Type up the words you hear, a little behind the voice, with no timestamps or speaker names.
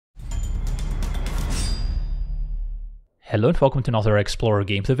Hello and welcome to another Explorer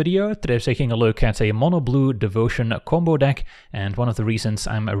Gameplay video. Today I'm taking a look at a mono-blue devotion combo deck, and one of the reasons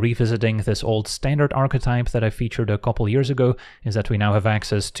I'm revisiting this old standard archetype that I featured a couple years ago is that we now have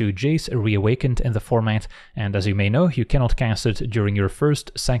access to Jace Reawakened in the format, and as you may know, you cannot cast it during your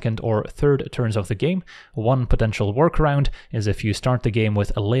first, second or third turns of the game. One potential workaround is if you start the game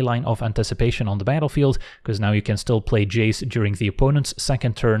with a Leyline of Anticipation on the battlefield, because now you can still play Jace during the opponent's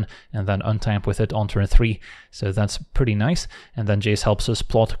second turn and then untap with it on turn 3. So that's pretty nice, and then Jace helps us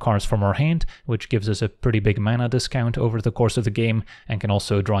plot cards from our hand, which gives us a pretty big mana discount over the course of the game, and can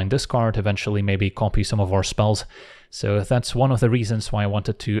also draw and discard, eventually maybe copy some of our spells. So that's one of the reasons why I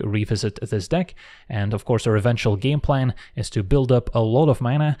wanted to revisit this deck, and of course our eventual game plan is to build up a lot of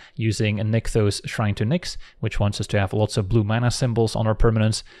mana using Nykthos Shrine to Nyx, which wants us to have lots of blue mana symbols on our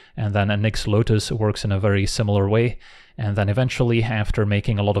permanents, and then a Nyx Lotus works in a very similar way. And then eventually, after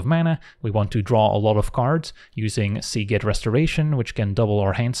making a lot of mana, we want to draw a lot of cards using Seagate Restoration, which can double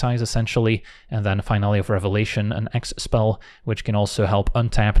our hand size essentially, and then Finale of Revelation, an X spell, which can also help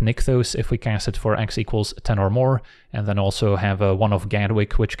untap Nykthos if we cast it for X equals 10 or more, and then also have a one of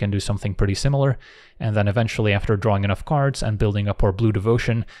Gadwick, which can do something pretty similar. And then eventually, after drawing enough cards and building up our blue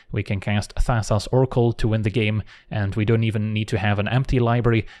devotion, we can cast Thassa's Oracle to win the game, and we don't even need to have an empty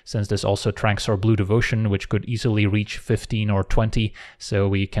library, since this also tracks our blue devotion, which could easily reach 15 or 20, so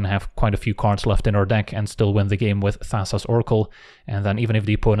we can have quite a few cards left in our deck and still win the game with Thassa's Oracle. And then even if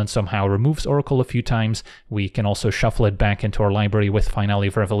the opponent somehow removes Oracle a few times, we can also shuffle it back into our library with Finale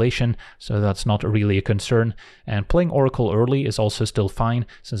of Revelation, so that's not really a concern. And playing Oracle early is also still fine,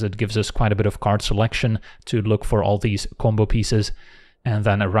 since it gives us quite a bit of card selection to look for all these combo pieces. And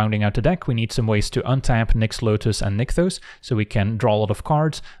then rounding out the deck, we need some ways to untap Nyx Lotus and Nykthos, so we can draw a lot of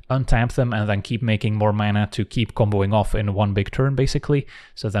cards, untap them, and then keep making more mana to keep comboing off in one big turn, basically.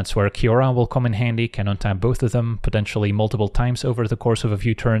 So that's where Kiora will come in handy, can untap both of them, potentially multiple times over the course of a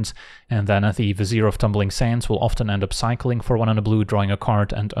few turns. And then the Vizier of Tumbling Sands will often end up cycling for 1 and a blue, drawing a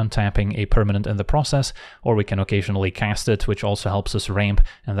card and untapping a permanent in the process, or we can occasionally cast it, which also helps us ramp,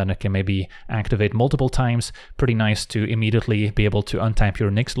 and then it can maybe activate multiple times. Pretty nice to immediately be able to untap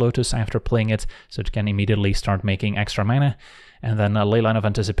your Nyx Lotus after playing it, so it can immediately start making extra mana. And then a Leyline of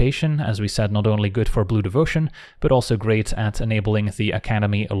Anticipation, as we said, not only good for blue devotion, but also great at enabling the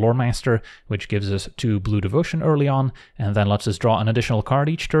Academy Lore Master, which gives us 2 blue devotion early on, and then lets us draw an additional card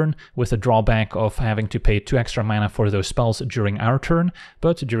each turn, with the drawback of having to pay 2 extra mana for those spells during our turn.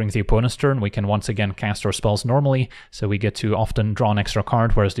 But during the opponent's turn, we can once again cast our spells normally, so we get to often draw an extra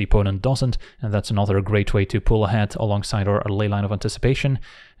card, whereas the opponent doesn't, and that's another great way to pull ahead alongside our Leyline of Anticipation.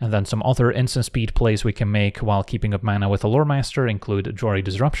 And then some other instant speed plays we can make while keeping up mana with the Lore Master include Jori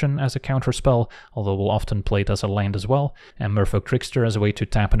Disruption as a counter spell, although we'll often play it as a land as well, and Merfolk Trickster as a way to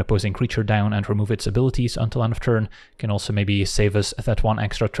tap an opposing creature down and remove its abilities until end of turn, can also maybe save us that 1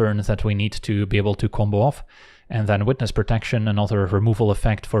 extra turn that we need to be able to combo off. And then Witness Protection, another removal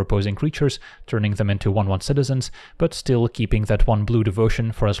effect for opposing creatures, turning them into 1/1 citizens, but still keeping that 1 blue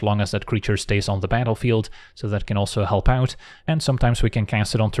devotion for as long as that creature stays on the battlefield, so that can also help out. And sometimes we can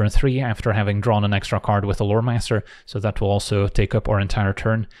cast it on turn 3 after having drawn an extra card with the Lore Master, so that will also take up our entire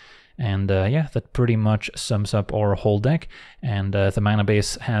turn. And yeah, that pretty much sums up our whole deck. And the mana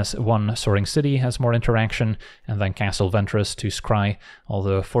base has 1 Soaring City, has more interaction, and then Castle Ventress to scry,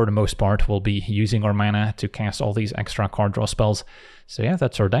 although for the most part we'll be using our mana to cast all these extra card draw spells. So yeah,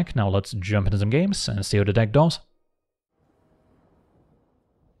 that's our deck. Now let's jump into some games and see how the deck does.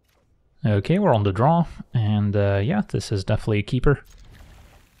 Okay, we're on the draw, and yeah, this is definitely a keeper.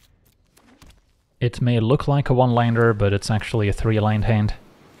 It may look like a 1-lander, but it's actually a 3-lined hand.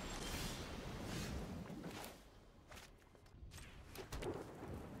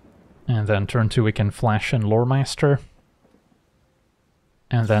 And then turn 2 we can flash in Lore Master.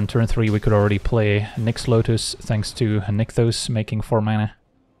 And then turn 3 we could already play Nyx Lotus thanks to Nykthos making 4 mana.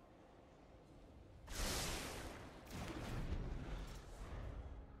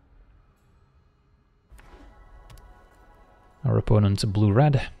 Our opponent's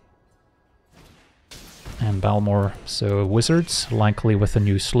blue-red. And Balmor, so wizards, likely with a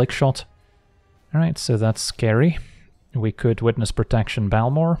new Slick Shot. Alright, so that's scary. We could Witness Protection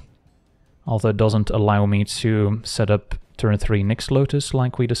Balmor, although it doesn't allow me to set up turn 3 Nyx Lotus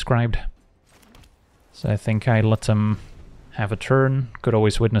like we described. So I think I let him have a turn. Could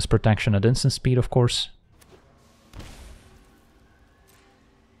always Witness Protection at instant speed, of course.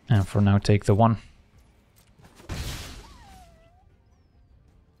 And for now take the 1.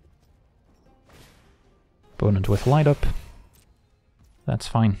 Opponent with light up. That's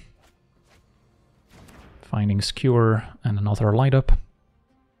fine. Finding Skewer and another light up.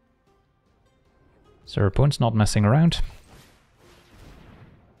 So our opponent's not messing around.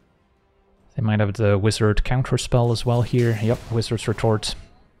 might have the wizard counter spell as well here. Yep, wizard's retort.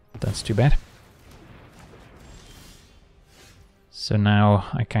 That's too bad. So now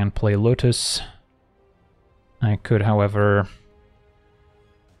I can't play Lotus. I could, however,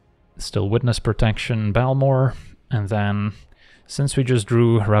 still witness protection Balmor, and then since we just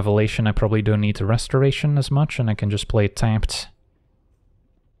drew Revelation, I probably don't need the Restoration as much, and I can just play tapped.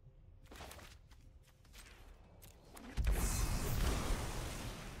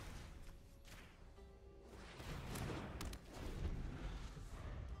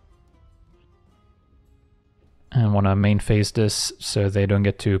 And want to main phase this so they don't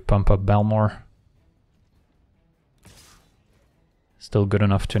get to pump up Balmor. Still good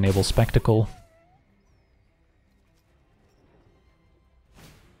enough to enable Spectacle.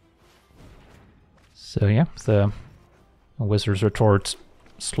 So yeah, the Wizard's Retort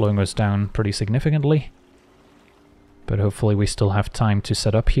slowing us down pretty significantly. But hopefully we still have time to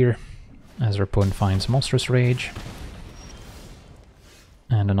set up here, as our opponent finds Monstrous Rage.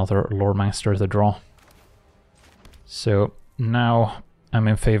 And another Lore Master to draw. So now I'm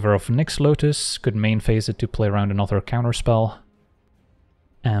in favor of Nyx Lotus, could main phase it to play around another counterspell.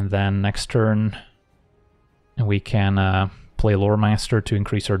 And then next turn we can play Lore Master to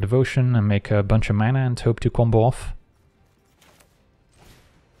increase our devotion and make a bunch of mana and hope to combo off.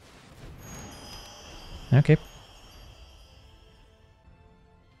 Okay.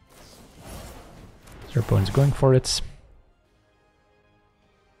 So our opponent's going for it.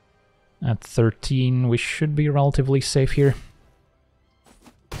 At 13, we should be relatively safe here.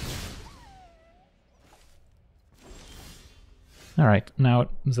 Alright, now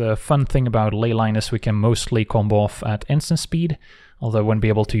the fun thing about Leyline is we can mostly combo off at instant speed, although I wouldn't be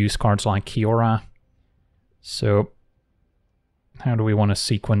able to use cards like Kiora. So, how do we want to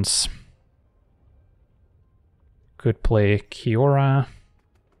sequence? Could play Kiora.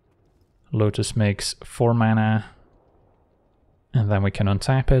 Lotus makes 4 mana. And then we can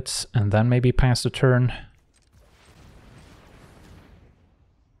untap it, and then maybe pass the turn.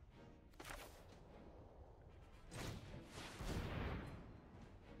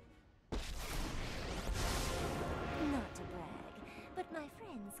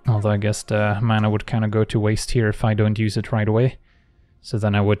 Although I guess the mana would kind of go to waste here if I don't use it right away. So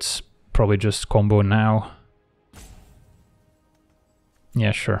then I would probably just combo now.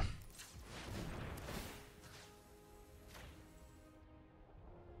 Yeah, sure.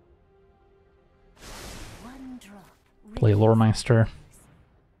 Play Lore Master.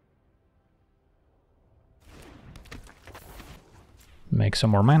 Make some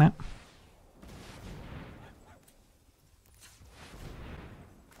more mana.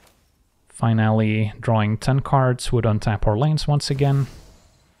 Finally, drawing 10 cards would untap our lanes once again.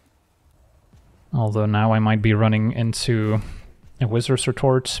 Although now I might be running into a Wizard's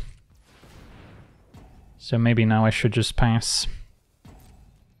Retort. So maybe now I should just pass.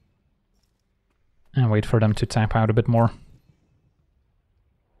 And wait for them to tap out a bit more.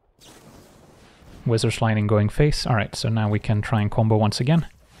 Wizard Sliding going face. Alright, so now we can try and combo once again.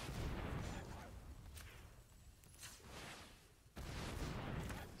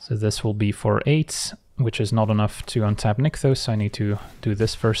 So this will be for 8, which is not enough to untap Nykthos, so I need to do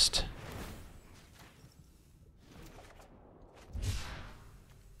this first.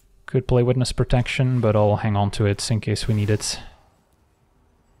 Could play Witness Protection, but I'll hang on to it in case we need it.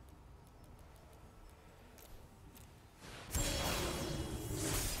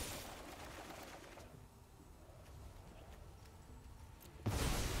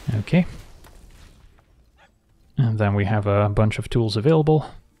 Okay. And then we have a bunch of tools available.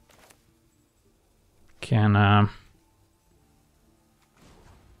 Can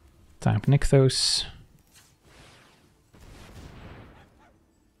tap Nykthos.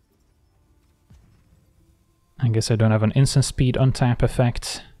 I guess I don't have an instant speed untap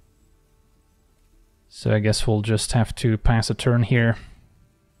effect. So I guess we'll just have to pass a turn here.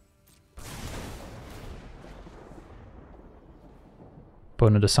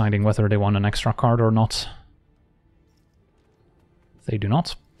 Opponent deciding whether they want an extra card or not. They do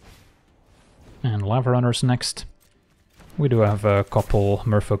not. And Lava Runner's next. We do have a couple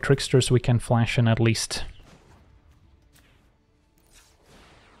Merfolk Tricksters we can flash in at least.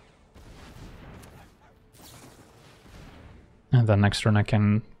 And then next turn I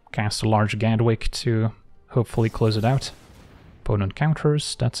can cast a large Gadwick to hopefully close it out. Opponent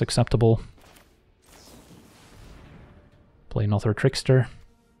counters, that's acceptable. Play another Trickster.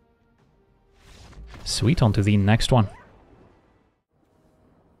 Sweet, on to the next one.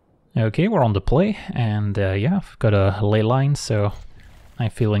 Okay, we're on the play, and yeah, I've got a Leyline, so I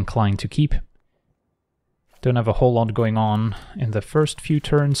feel inclined to keep. Don't have a whole lot going on in the first few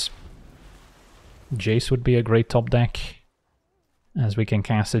turns. Jace would be a great top deck, as we can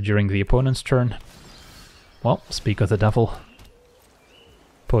cast it during the opponent's turn. Well, speak of the devil.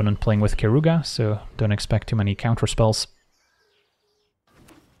 Opponent playing with Keruga, so don't expect too many counter spells.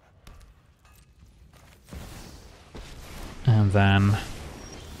 And then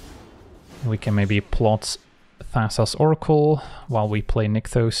we can maybe plot Thassa's Oracle while we play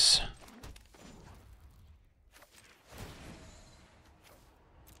Nykthos.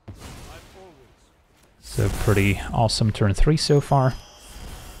 So pretty awesome turn 3 so far.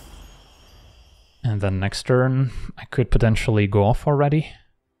 And then next turn I could potentially go off already.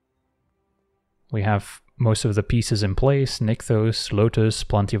 We have most of the pieces in place: Nykthos, Lotus,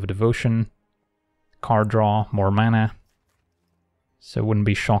 plenty of devotion, card draw, more mana. So wouldn't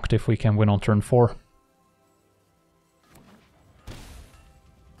be shocked if we can win on turn 4.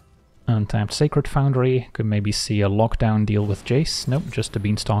 Untapped Sacred Foundry, could maybe see a lockdown deal with Jace. Nope, just a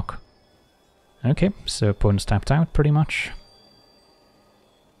Beanstalk. Okay, so opponent's tapped out pretty much.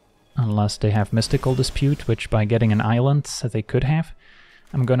 Unless they have Mystical Dispute, which by getting an island they could have.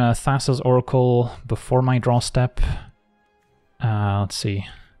 I'm gonna Thassa's Oracle before my draw step. Let's see.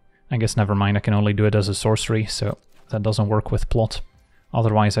 I guess never mind, I can only do it as a sorcery, so that doesn't work with plot.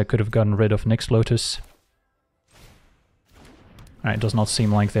 Otherwise I could have gotten rid of Nyx Lotus. Alright, does not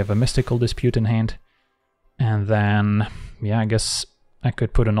seem like they have a Mystical Dispute in hand. And then, yeah, I guess I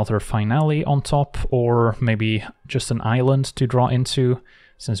could put another Finale on top, or maybe just an island to draw into,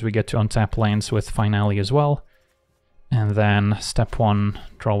 since we get to untap lands with Finale as well. And then step 1,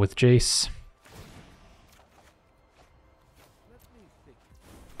 draw with Jace.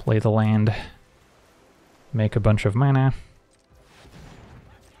 Play the land. Make a bunch of mana.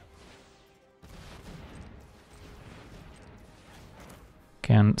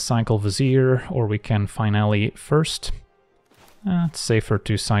 Can cycle Vizier, or we can Finale first. It's safer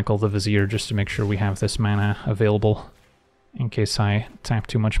to cycle the Vizier just to make sure we have this mana available in case I tap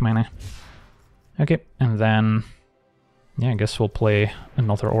too much mana. Okay, and then, yeah, I guess we'll play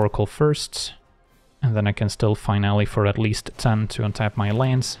another Oracle first, and then I can still Finale for at least 10 to untap my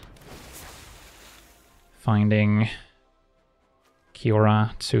lands. Finding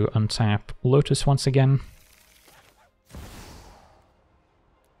Kiora to untap Lotus once again.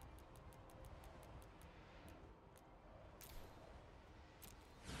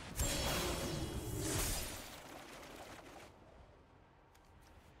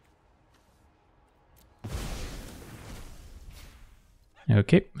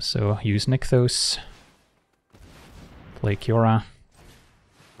 Okay, so use Nykthos, play Kiora,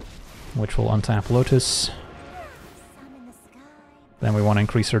 which will untap Lotus. Then we want to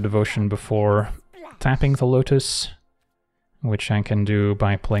increase our devotion before tapping the Lotus, which I can do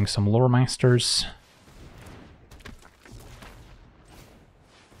by playing some Lore Masters.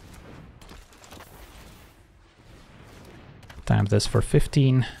 Tap this for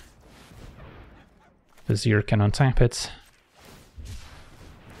 15. Vizier can untap it.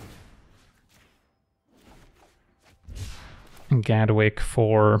 Gadwick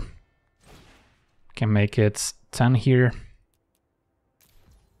for... can make it 10 here.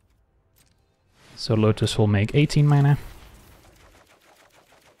 So Lotus will make 18 mana.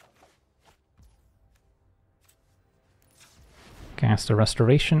 Cast a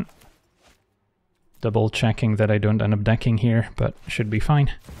Restoration. Double checking that I don't end up decking here, but should be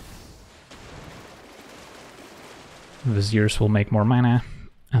fine. Viziers will make more mana,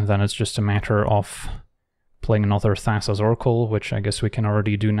 and then it's just a matter of playing another Thassa's Oracle, which I guess we can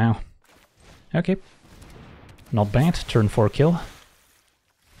already do now. Okay, not bad, turn 4 kill.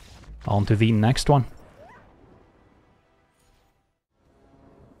 On to the next one.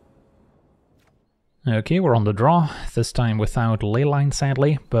 Okay, we're on the draw, this time without Leyline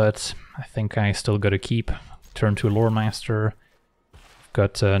sadly, but I think I still gotta keep. Turn 2 Lore Master,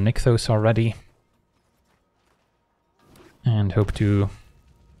 got Nykthos already, and hope to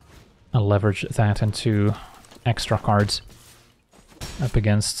leverage that into extra cards up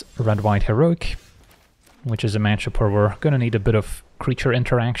against Red-White Heroic, which is a matchup where we're gonna need a bit of creature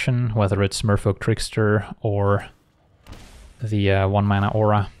interaction, whether it's Merfolk Trickster or the 1-mana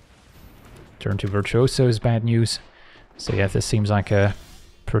Aura. Turn 2 Virtuoso is bad news, so yeah, this seems like a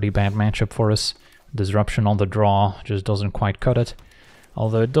pretty bad matchup for us. Disruption on the draw just doesn't quite cut it,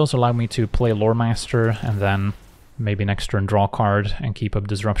 although it does allow me to play Lore Master and then maybe next turn draw a card and keep up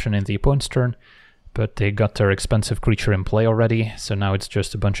Disruption in the opponent's turn, but they got their expensive creature in play already, so now it's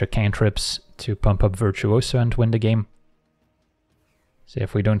just a bunch of cantrips to pump up Virtuoso and win the game. So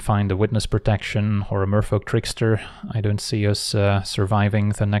if we don't find a Witness Protection or a Merfolk Trickster, I don't see us surviving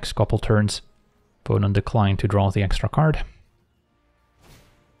the next couple turns. Opponent declined to draw the extra card.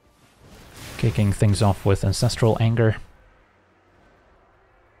 Kicking things off with Ancestral Anger.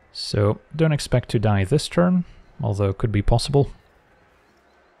 So, don't expect to die this turn, although it could be possible.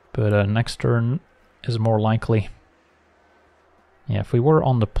 But next turn is more likely. Yeah, if we were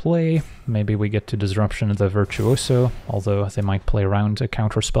on the play, maybe we get to Disruption the Virtuoso, although they might play around a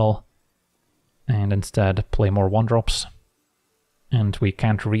counterspell and instead play more 1-drops. And we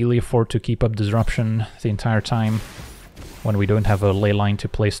can't really afford to keep up Disruption the entire time when we don't have a Leyline to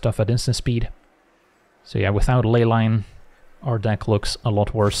play stuff at instant speed. So yeah, without Leyline, our deck looks a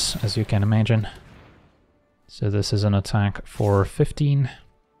lot worse, as you can imagine. So this is an attack for 15.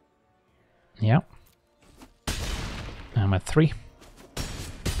 Yeah. I'm at 3.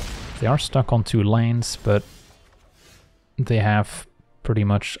 They are stuck on 2 lanes, but they have pretty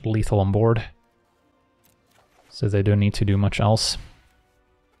much lethal on board. So they don't need to do much else.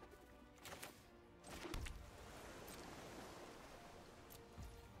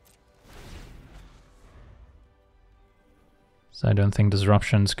 So I don't think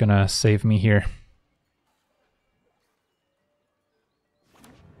Disruption's gonna save me here.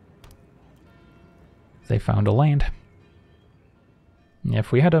 They found a land.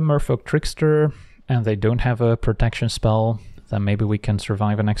 If we had a Merfolk Trickster and they don't have a protection spell, then maybe we can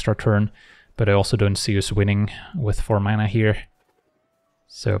survive an extra turn, but I also don't see us winning with 4 mana here.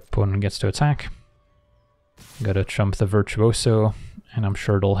 So opponent gets to attack. Gotta chump the Virtuoso, and I'm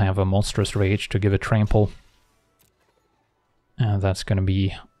sure they'll have a Monstrous Rage to give it trample. And that's gonna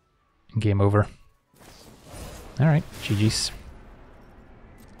be game over. Alright, GG's.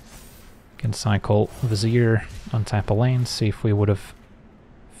 Can cycle Vizier, untap a lane, see if we would have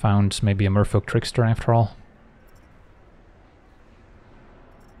found maybe a Merfolk Trickster after all.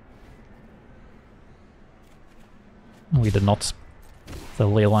 We did not. The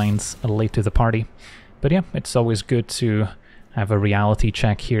Leyline's late to the party. But yeah, it's always good to have a reality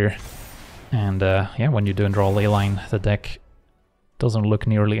check here. And yeah, when you don't draw a Leyline, the deck doesn't look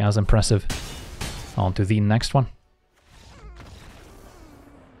nearly as impressive. On to the next one.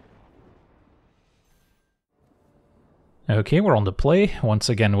 Okay, we're on the play, once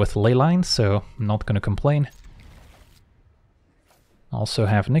again with Leyline, so I'm not gonna complain. Also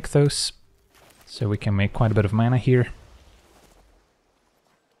have Nykthos, so we can make quite a bit of mana here.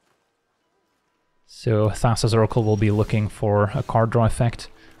 So Thassa's Oracle will be looking for a card draw effect,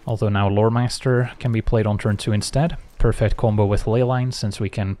 although now Loremaster can be played on turn 2 instead. Perfect combo with Leyline, since we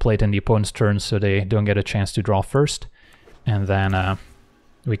can play it in the opponent's turn so they don't get a chance to draw first. And then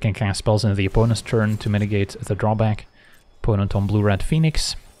we can cast spells in the opponent's turn to mitigate the drawback. Opponent on blue-red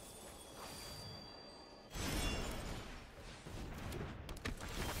Phoenix.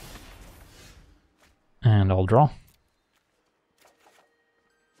 And I'll draw.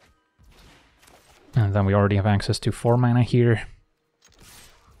 And then we already have access to 4 mana here.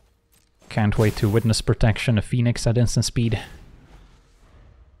 Can't wait to witness protection a Phoenix at instant speed.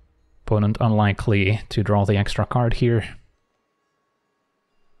 Opponent unlikely to draw the extra card here.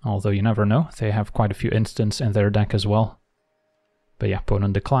 Although you never know, they have quite a few instants in their deck as well. But yeah,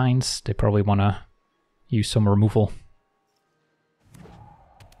 opponent declines, they probably want to use some removal.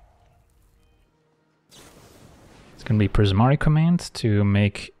 It's going to be Prismari Command to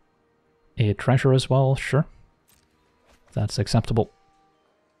make a treasure as well, sure. That's acceptable.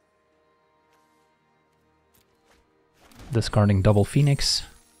 Discarding double Phoenix,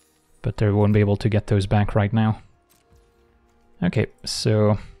 but they won't be able to get those back right now. Okay,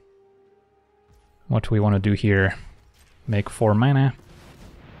 so what do we want to do here? Make 4 mana.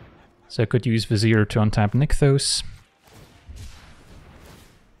 So I could use Vizier to untap Nykthos.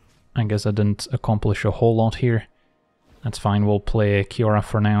 I guess I didn't accomplish a whole lot here. That's fine, we'll play Kiora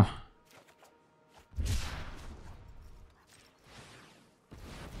for now.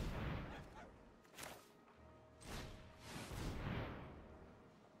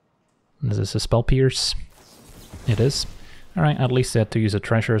 Is this a Spell Pierce? It is. Alright, at least they had to use a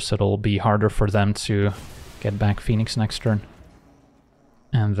treasure, so it'll be harder for them to get back Phoenix next turn.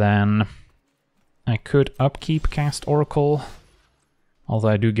 And then I could upkeep Cast Oracle, although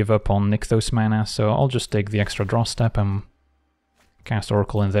I do give up on Nykthos mana, so I'll just take the extra draw step and cast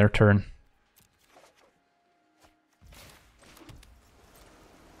Oracle in their turn.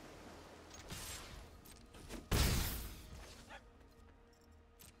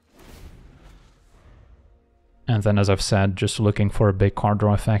 And then, as I've said, just looking for a big card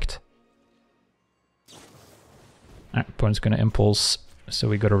draw effect. Alright, opponent's gonna impulse, so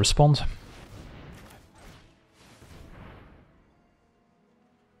we gotta respond.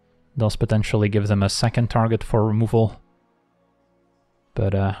 Does potentially give them a second target for removal.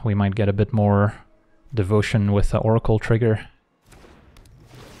 But we might get a bit more devotion with the Oracle trigger.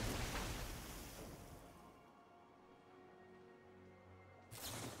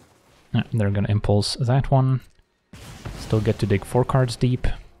 they're gonna impulse that one. Still get to dig 4 cards deep.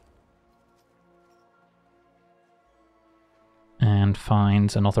 And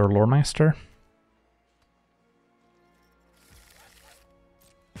find another Lore Master.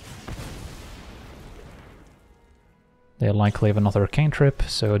 They likely have another cantrip,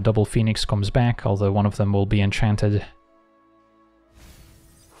 so a double Phoenix comes back, although one of them will be enchanted.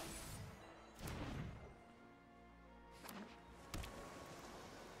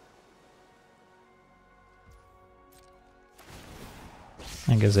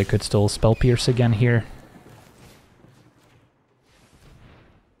 I guess I could still Spell Pierce again here.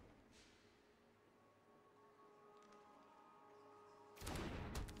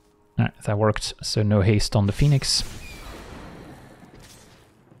 Alright, that worked, so no haste on the Phoenix.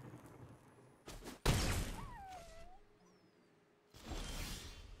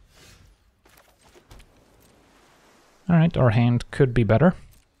 Alright, our hand could be better.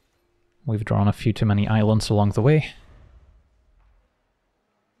 We've drawn a few too many islands along the way.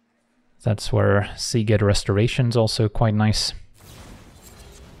 That's where Seagate Restoration's also quite nice.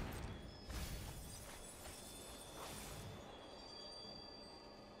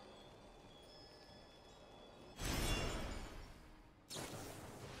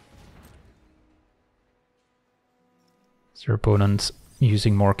 Is your opponent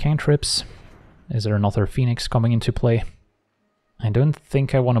using more cantrips? Is there another Phoenix coming into play? I don't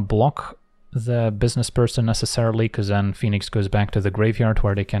think I want to block the business person necessarily, because then Phoenix goes back to the graveyard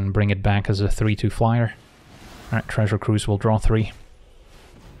where they can bring it back as a 3/2 flyer. Alright, Treasure Cruise will draw 3.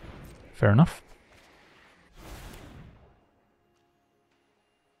 Fair enough.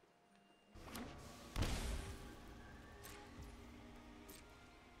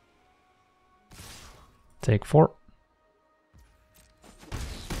 Take 4.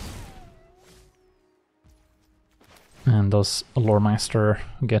 And does a Lore Master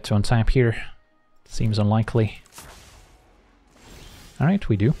get to untap here? Seems unlikely. Alright,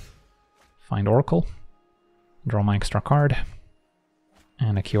 we do. Find Oracle. Draw my extra card.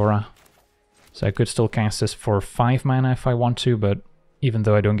 And a Kiora. So I could still cast this for 5 mana if I want to, but even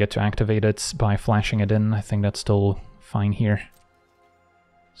though I don't get to activate it by flashing it in, I think that's still fine here.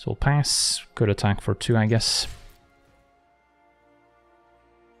 So we'll pass. Could attack for 2, I guess.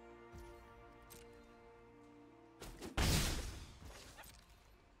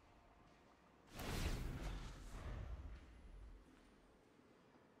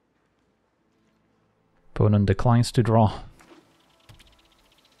 Opponent declines to draw.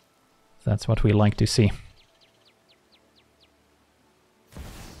 That's what we like to see.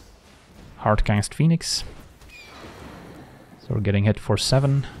 Hardcast Phoenix. So we're getting hit for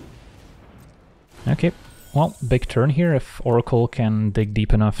 7. Okay, well, big turn here. If Oracle can dig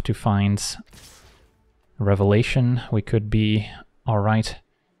deep enough to find Revelation, we could be alright.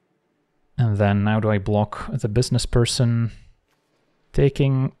 And then now do I block the business person?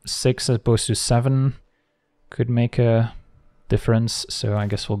 Taking 6 as opposed to 7 could make a difference, so I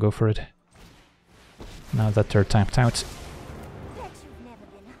guess we'll go for it. Now that they're tapped out.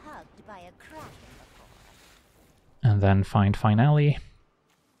 And then find Finale.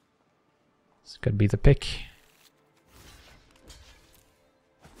 This could be the pick.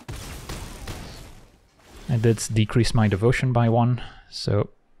 I did decrease my devotion by 1, so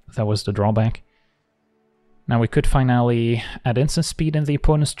that was the drawback. Now we could Finale add instant speed in the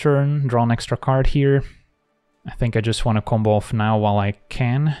opponent's turn, draw an extra card here. I think I just want to combo off now while I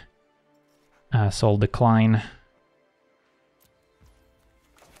can. So I'll decline.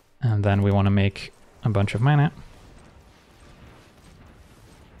 And then we want to make a bunch of mana.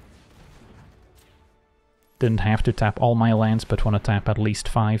 Didn't have to tap all my lands, but want to tap at least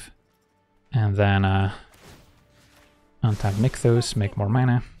 5. And then untap Nykthos, make more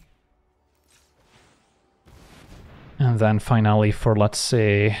mana. And then finally for, let's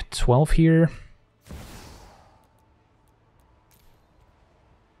say, 12 here.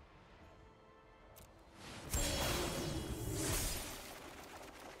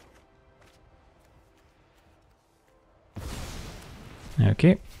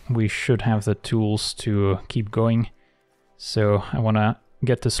 Okay, we should have the tools to keep going. So I want to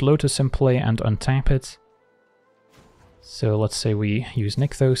get this Lotus in play and untap it. So let's say we use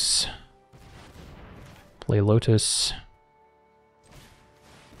Nykthos, play Lotus,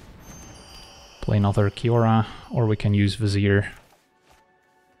 play another Kiora, or we can use Vizier,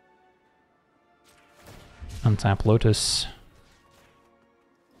 untap Lotus.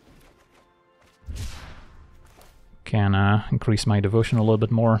 Can increase my devotion a little bit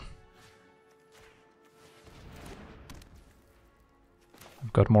more.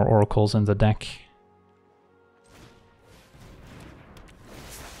 I've got more oracles in the deck.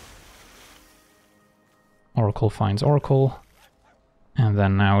 Oracle finds Oracle. And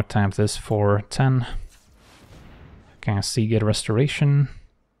then now tap this for 10. Cast Seagate Restoration.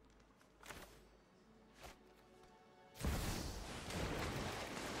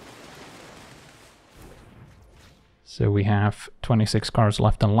 So we have 26 cards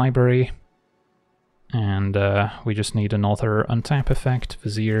left in library. And we just need another untap effect.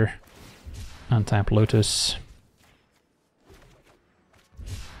 Vizier, untap Lotus.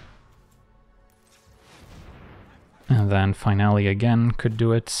 And then Finale again could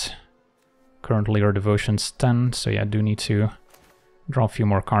do it. Currently our devotion's 10, so yeah, I do need to draw a few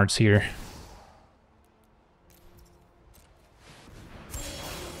more cards here.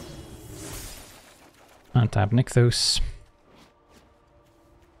 Untap Nykthos.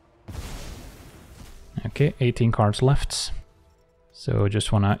 Okay, 18 cards left. So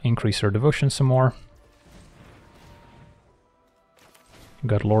just want to increase our devotion some more.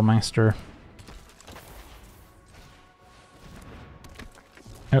 Got Lore Master.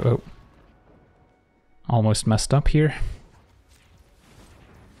 Uh-oh. Almost messed up here.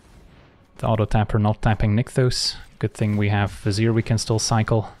 The auto tapper not tapping Nykthos. Good thing we have Vizier we can still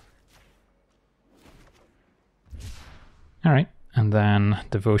cycle. Alright, and then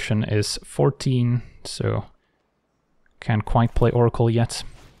devotion is 14, so can't quite play Oracle yet,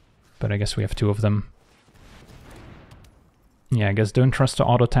 but I guess we have two of them. Yeah, I guess don't trust the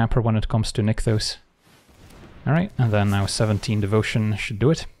auto tapper when it comes to Nykthos. Alright, and then now 17 devotion should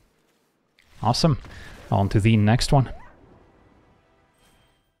do it. Awesome. On to the next one.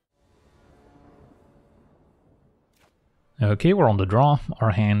 Okay, we're on the draw.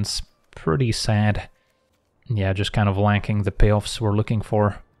 Our hand's pretty sad. Yeah, just kind of lacking the payoffs we're looking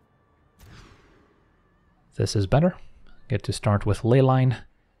for. This is better. Get to start with Leyline.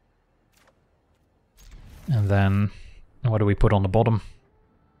 And then, what do we put on the bottom?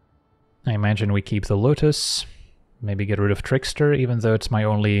 I imagine we keep the Lotus. Maybe get rid of Trickster, even though it's my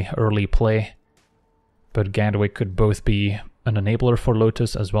only early play. But Gadwick could both be an enabler for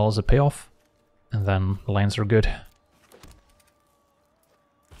Lotus as well as a payoff. And then lands are good.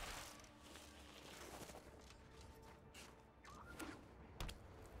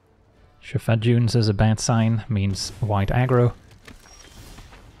 Shafat Dunes is a bad sign, means white aggro.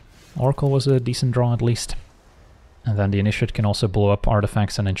 Oracle was a decent draw at least. And then the Initiate can also blow up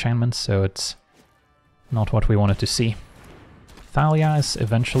artifacts and enchantments, so it's not what we wanted to see. Thalia is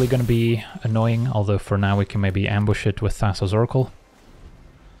eventually going to be annoying, although for now we can maybe ambush it with Thassa's Oracle.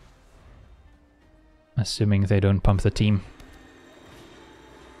 Assuming they don't pump the team.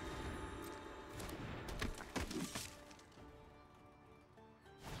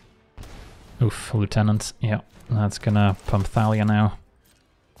 Oof, Lieutenant. Yeah, that's gonna pump Thalia now.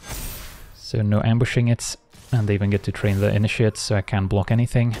 So no ambushing it. And they even get to train the Initiate, so I can't block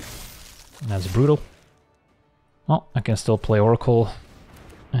anything. That's brutal. Well, I can still play Oracle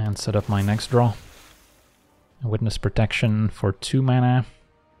and set up my next draw. Witness Protection for 2 mana.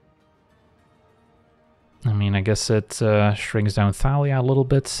 I mean, I guess it shrinks down Thalia a little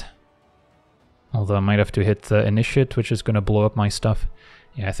bit. Although I might have to hit the Initiate, which is going to blow up my stuff.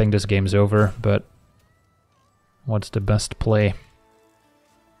 Yeah, I think this game's over, but what's the best play?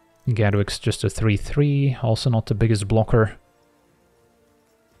 Gadwick's just a 3-3, also not the biggest blocker.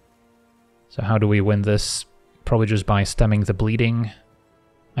 So how do we win this? Probably just by stemming the bleeding.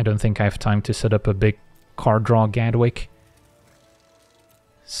 I don't think I have time to set up a big card draw Gadwick.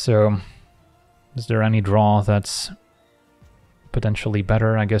 So, is there any draw that's potentially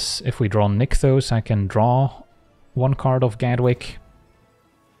better? I guess if we draw Nykthos, I can draw one card of Gadwick.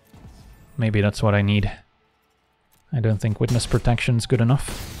 Maybe that's what I need. I don't think Witness Protection's good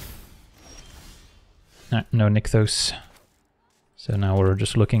enough. No Nykthos. So now we're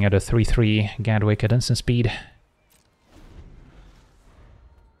just looking at a 3-3 Gadwick at instant speed.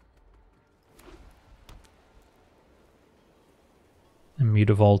 And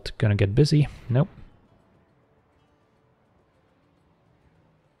Mutavault gonna get busy? Nope.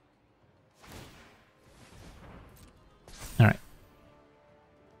 Alright.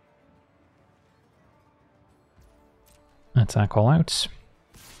 Attack all outs.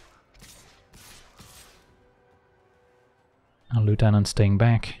 A Lieutenant staying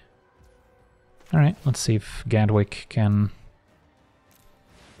back. Alright, let's see if Gadwick can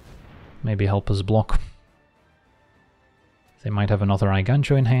maybe help us block. They might have another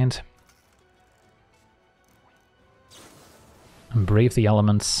Eiganjo in hand. And Brave the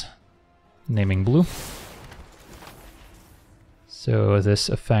Elements, naming blue. So this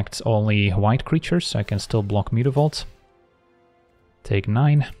affects only white creatures, so I can still block Mutavault. Take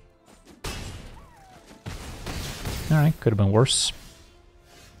 9. Alright, could have been worse.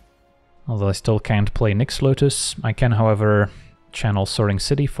 Although I still can't play Nyx Lotus. I can, however, channel Soaring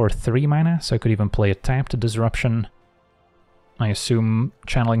City for 3 mana, so I could even play a tapped Disruption. I assume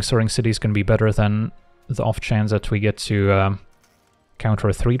channeling Soaring City is going to be better than the off chance that we get to counter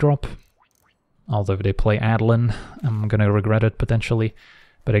a 3-drop. Although if they play Adeline, I'm going to regret it potentially.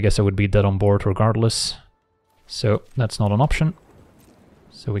 But I guess I would be dead on board regardless. So that's not an option.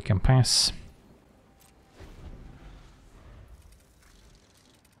 So we can pass.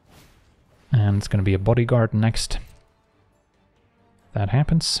 And it's going to be a Bodyguard next. That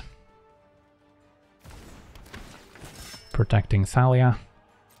happens. Protecting Thalia.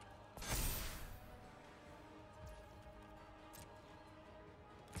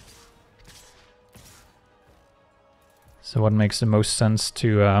 So what makes the most sense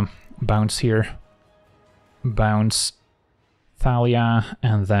to bounce here? Bounce Thalia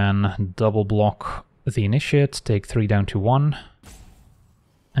and then double block the Initiate, take 3 down to 1.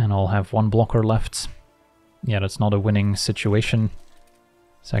 And I'll have 1 blocker left. Yeah, that's not a winning situation.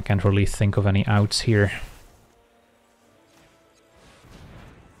 So I can't really think of any outs here.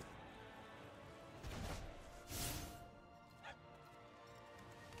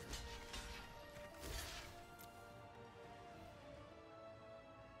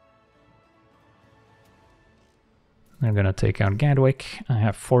 I'm gonna take out Gadwick. I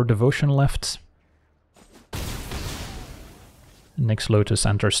have 4 Devotion left. Nyx Lotus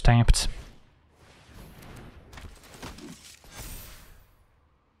enters tapped.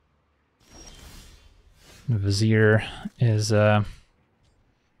 Vizier is not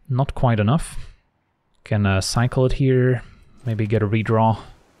quite enough. Can cycle it here, maybe get a redraw.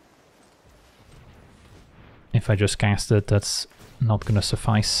 If I just cast it, that's not gonna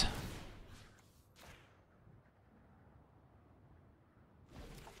suffice.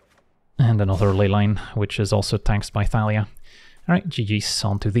 And another Leyline, which is also taxed by Thalia. Alright, GG's,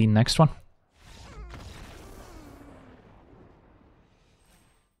 on to the next one.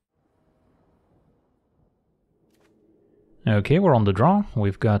 Okay, we're on the draw.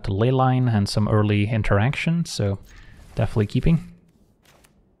 We've got Leyline and some early interaction, so definitely keeping.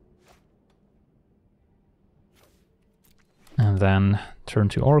 And then turn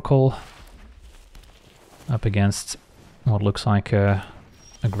to Oracle. Up against what looks like a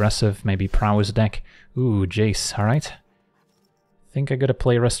aggressive, maybe prowess deck. Ooh, Jace, alright. Think I gotta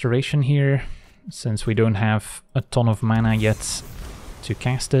play Restoration here, since we don't have a ton of mana yet to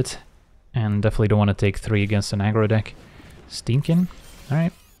cast it. And definitely don't want to take 3 against an aggro deck. Steamkin,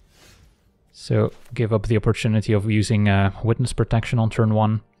 alright. So, give up the opportunity of using Witness Protection on turn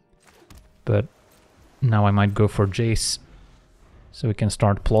 1. But now I might go for Jace, so we can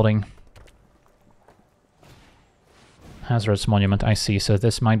start plotting. Hazardous Monument, I see. So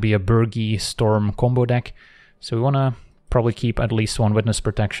this might be a Burgi Storm combo deck. So we want to probably keep at least 1 Witness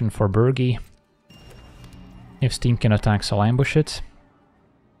Protection for Burgi. If Steamkin attacks, I'll ambush it.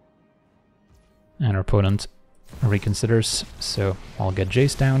 And our opponent reconsiders, so I'll get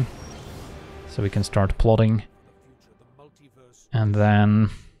Jace down. So we can start plotting. And then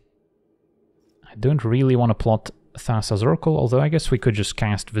I don't really want to plot Thassa's Oracle, although I guess we could just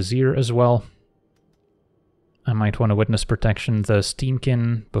cast Vizier as well. I might want to Witness Protection the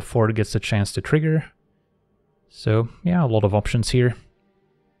Steamkin before it gets a chance to trigger. So, yeah, a lot of options here.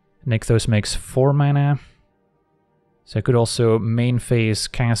 Nykthos makes 4 mana. So I could also main phase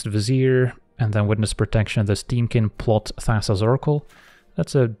cast Vizier, and then Witness Protection the Steamkin, plot Thassa's Oracle.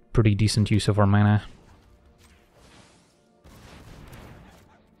 That's a pretty decent use of our mana.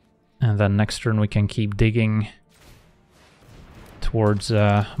 And then next turn we can keep digging towards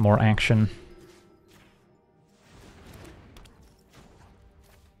more action.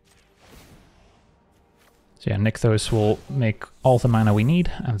 So yeah, Nykthos will make all the mana we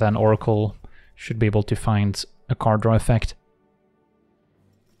need, and then Oracle should be able to find a card draw effect.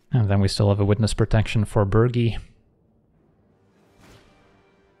 And then we still have a Witness Protection for Burgi.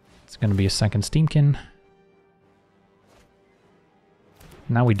 It's going to be a second Steamkin.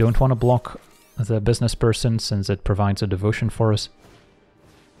 Now we don't want to block the Business Person, since it provides a devotion for us.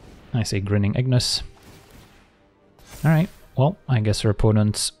 I say Grinning Ignis. Alright, well, I guess our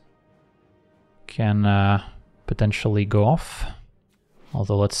opponents can potentially go off.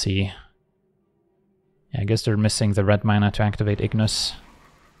 Although, let's see. Yeah, I guess they're missing the red mana to activate Ignis.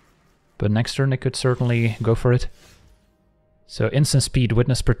 But next turn they could certainly go for it. So instant speed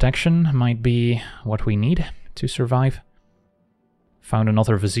Witness Protection might be what we need to survive. Found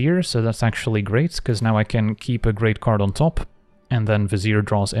another Vizier, so that's actually great, because now I can keep a great card on top, and then Vizier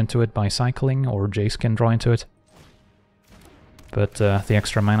draws into it by cycling, or Jace can draw into it. But the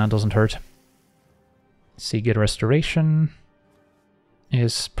extra mana doesn't hurt. Seagate Restoration.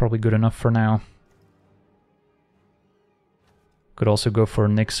 is probably good enough for now. Could also go for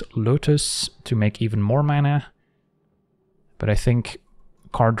Nyx Lotus to make even more mana, but I think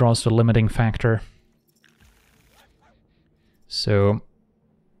card draw is the limiting factor. So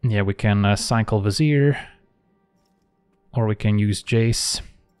yeah, we can cycle Vizier, or we can use Jace.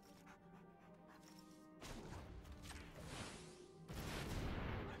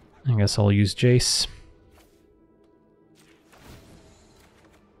 I guess I'll use Jace.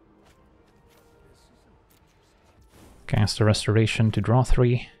 Cast a Restoration to draw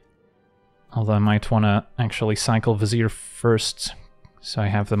 3. Although I might want to actually cycle Vizier first, so I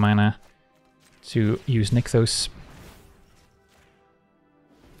have the mana to use Nykthos.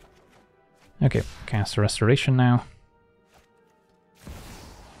 Okay, cast a Restoration now.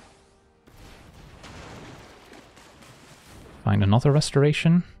 Find another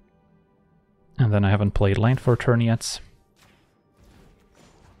Restoration. And then I haven't played land for a turn yet.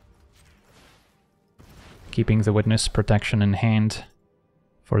 Keeping the Witness Protection in hand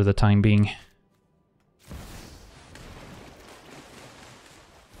for the time being.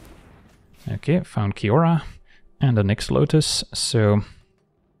 Okay, found Kiora and a Nyx Lotus, so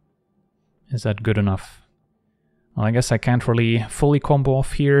is that good enough? Well, I guess I can't really fully combo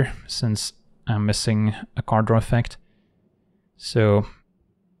off here since I'm missing a card draw effect. So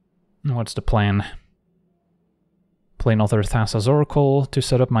what's the plan? Play another Thassa's Oracle to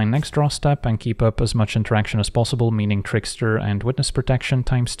set up my next draw step and keep up as much interaction as possible, meaning Trickster and Witness Protection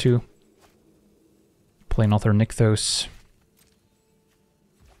 ×2. Play another Nykthos.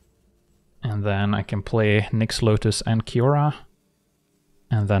 And then I can play Nyx Lotus and Kiora.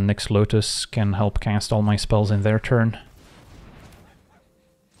 And then Nyx Lotus can help cast all my spells in their turn.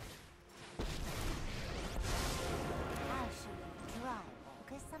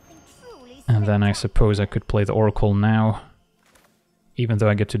 And then I suppose I could play the Oracle now, even though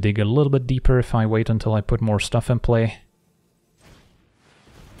I get to dig a little bit deeper if I wait until I put more stuff in play.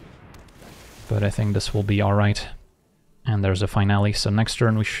 But I think this will be alright. And there's a finale, so next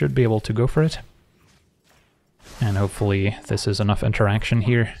turn we should be able to go for it. And hopefully this is enough interaction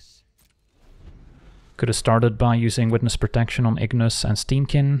here. Could have started by using Witness Protection on Ignis and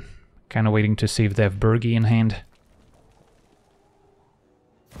Steamkin, kind of waiting to see if they have Burgi in hand.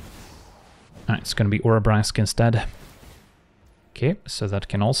 Alright, it's going to be Urabrask instead. Okay, so that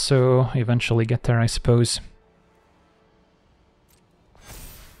can also eventually get there, I suppose.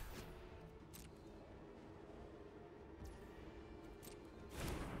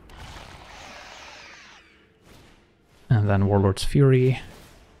 And then Warlord's Fury.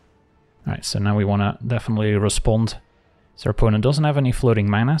 Alright, so now we want to definitely respond. So our opponent doesn't have any floating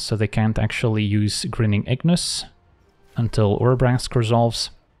mana, so they can't actually use Grinning Ignis until Urabrask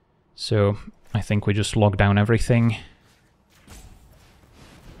resolves. So I think we just lock down everything.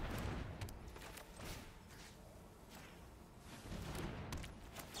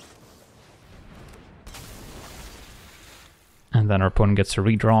 And then our opponent gets a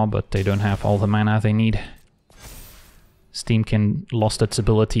redraw, but they don't have all the mana they need. Steamkin lost its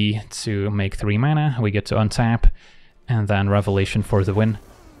ability to make 3 mana. We get to untap, and then Revelation for the win.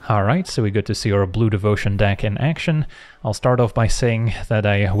 Alright, so we get to see our Blue Devotion deck in action. I'll start off by saying that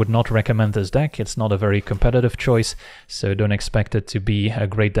I would not recommend this deck. It's not a very competitive choice, so don't expect it to be a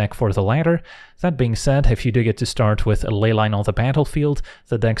great deck for the ladder. That being said, if you do get to start with a Leyline on the battlefield,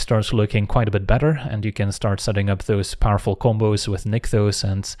 the deck starts looking quite a bit better, and you can start setting up those powerful combos with Nykthos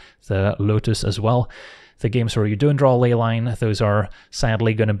and the Lotus as well. The games where you don't draw Leyline, those are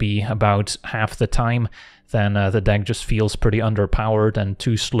sadly going to be about half the time. Then the deck just feels pretty underpowered and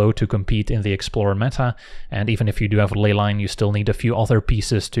too slow to compete in the Explorer meta. And even if you do have a Leyline, you still need a few other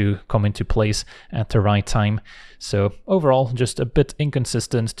pieces to come into place at the right time. So overall, just a bit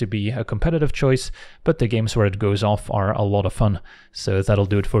inconsistent to be a competitive choice, but the games where it goes off are a lot of fun. So that'll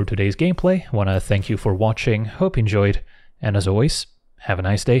do it for today's gameplay. Want to thank you for watching, hope you enjoyed, and as always, have a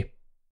nice day.